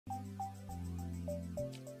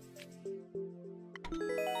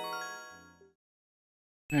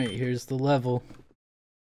Alright, here's the level.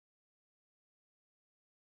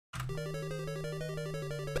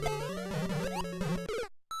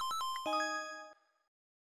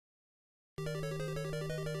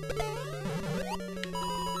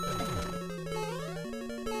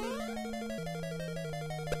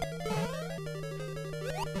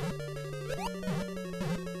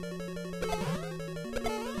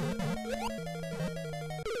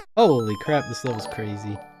 Holy crap, this level's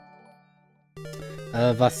crazy.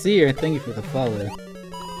 Vasir, thank you for the follow.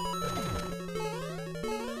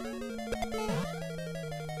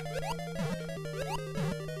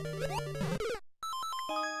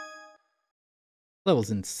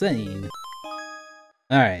 Level's insane.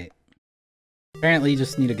 Alright. Apparently you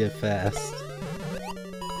just need to go fast.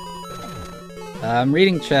 I'm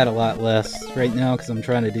reading chat a lot less right now because I'm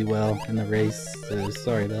trying to do well in the race, so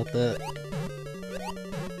sorry about that.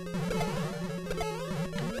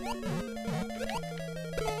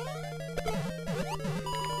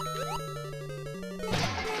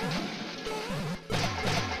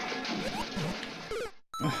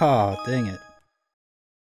 Oh, dang it.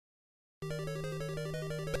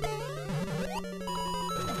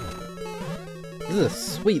 This is a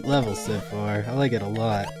sweet level so far. I like it a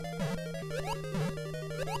lot.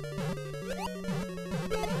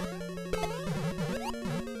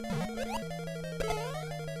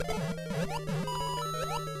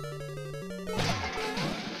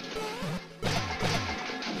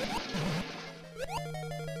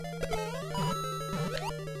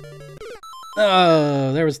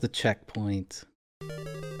 Oh, there was the checkpoint.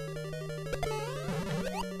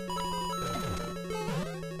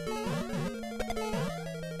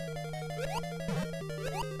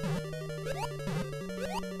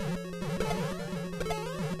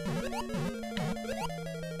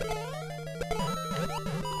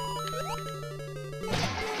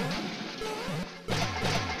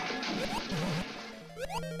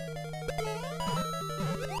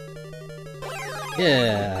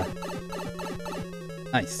 Yeah.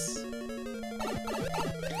 Nice.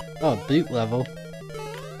 Oh, boot level.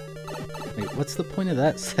 Wait, what's the point of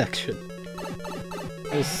that section?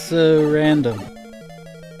 That was so random.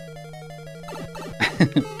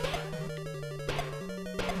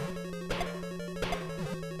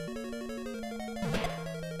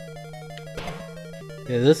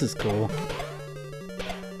 Yeah, this is cool.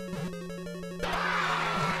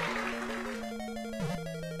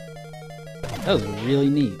 That was really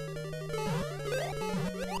neat.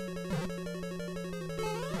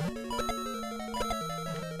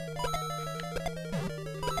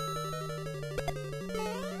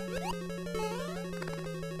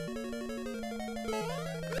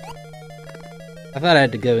 I thought I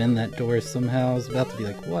had to go in that door somehow. I was about to be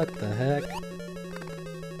like, what the heck?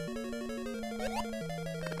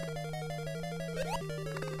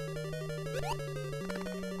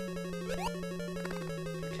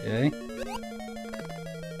 Okay.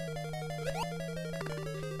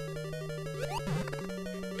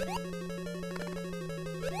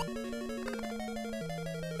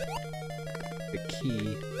 The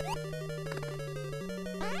key.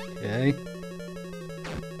 Okay.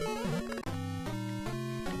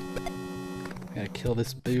 Gotta kill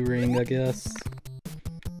this boo ring, I guess.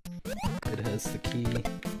 It has the key.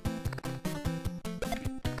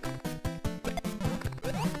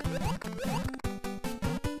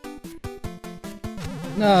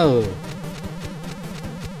 No!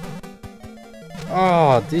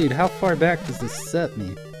 Oh, dude, how far back does this set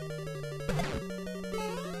me?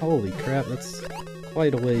 Holy crap, that's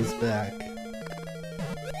quite a ways back.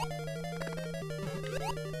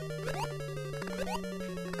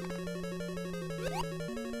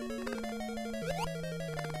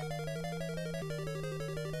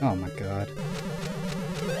 Oh my god.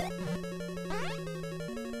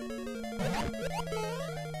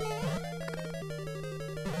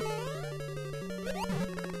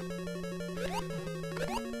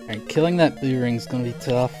 Alright, killing that boo ring's gonna be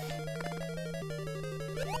tough.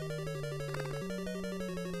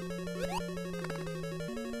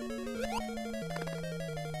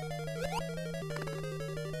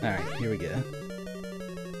 Alright, here we go.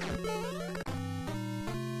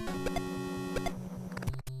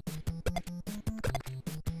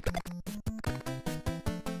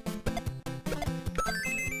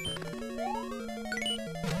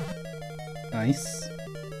 Nice.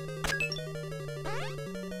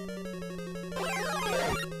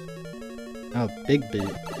 Oh, big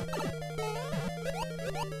boot.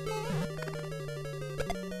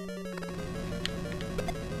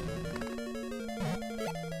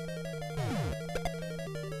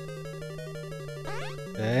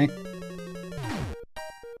 Okay.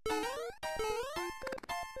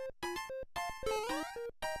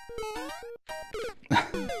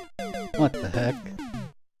 What the heck?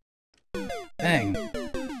 Dang.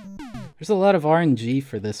 There's a lot of RNG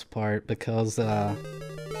for this part because,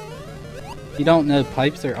 if you don't know,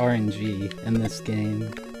 pipes are RNG in this game.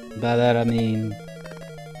 By that I mean,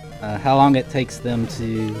 how long it takes them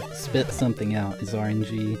to spit something out is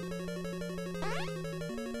RNG.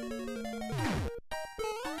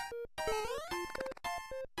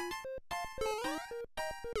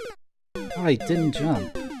 Oh, I didn't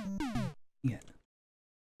jump. Yeah.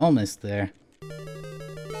 Almost there.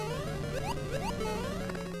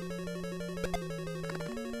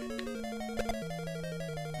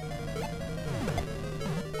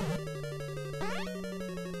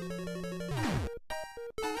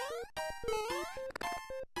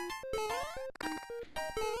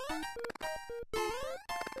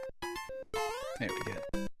 There we go.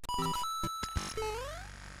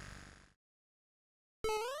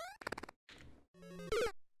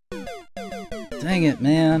 Dang it,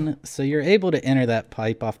 man. So you're able to enter that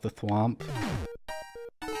pipe off the thwomp.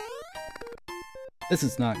 This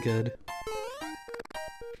is not good.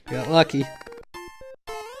 Got lucky.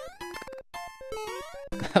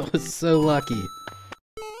 That was so lucky.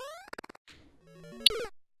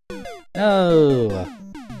 No!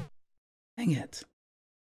 Dang it.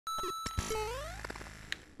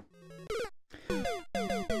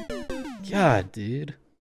 God, dude.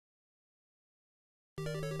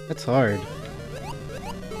 That's hard.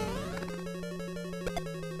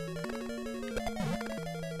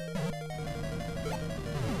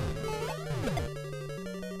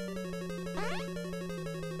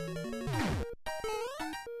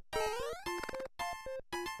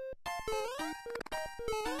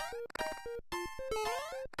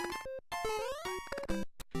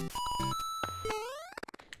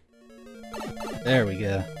 There we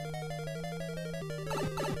go.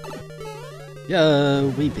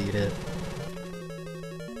 Yo, we beat it.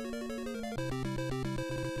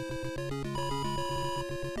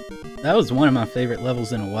 That was one of my favorite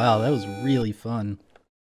levels in a while. That was really fun.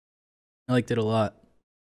 I liked it a lot.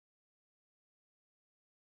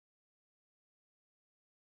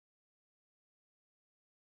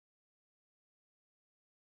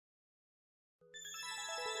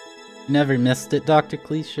 Never missed it, Dr.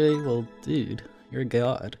 Cliche? Well, dude, you're a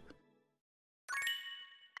god.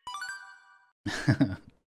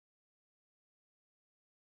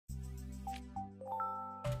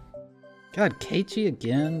 God, Keiichi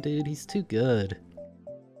again? Dude, he's too good.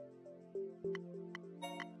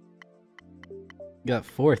 Got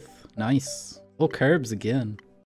 4th. Nice. Oh, Curbs again.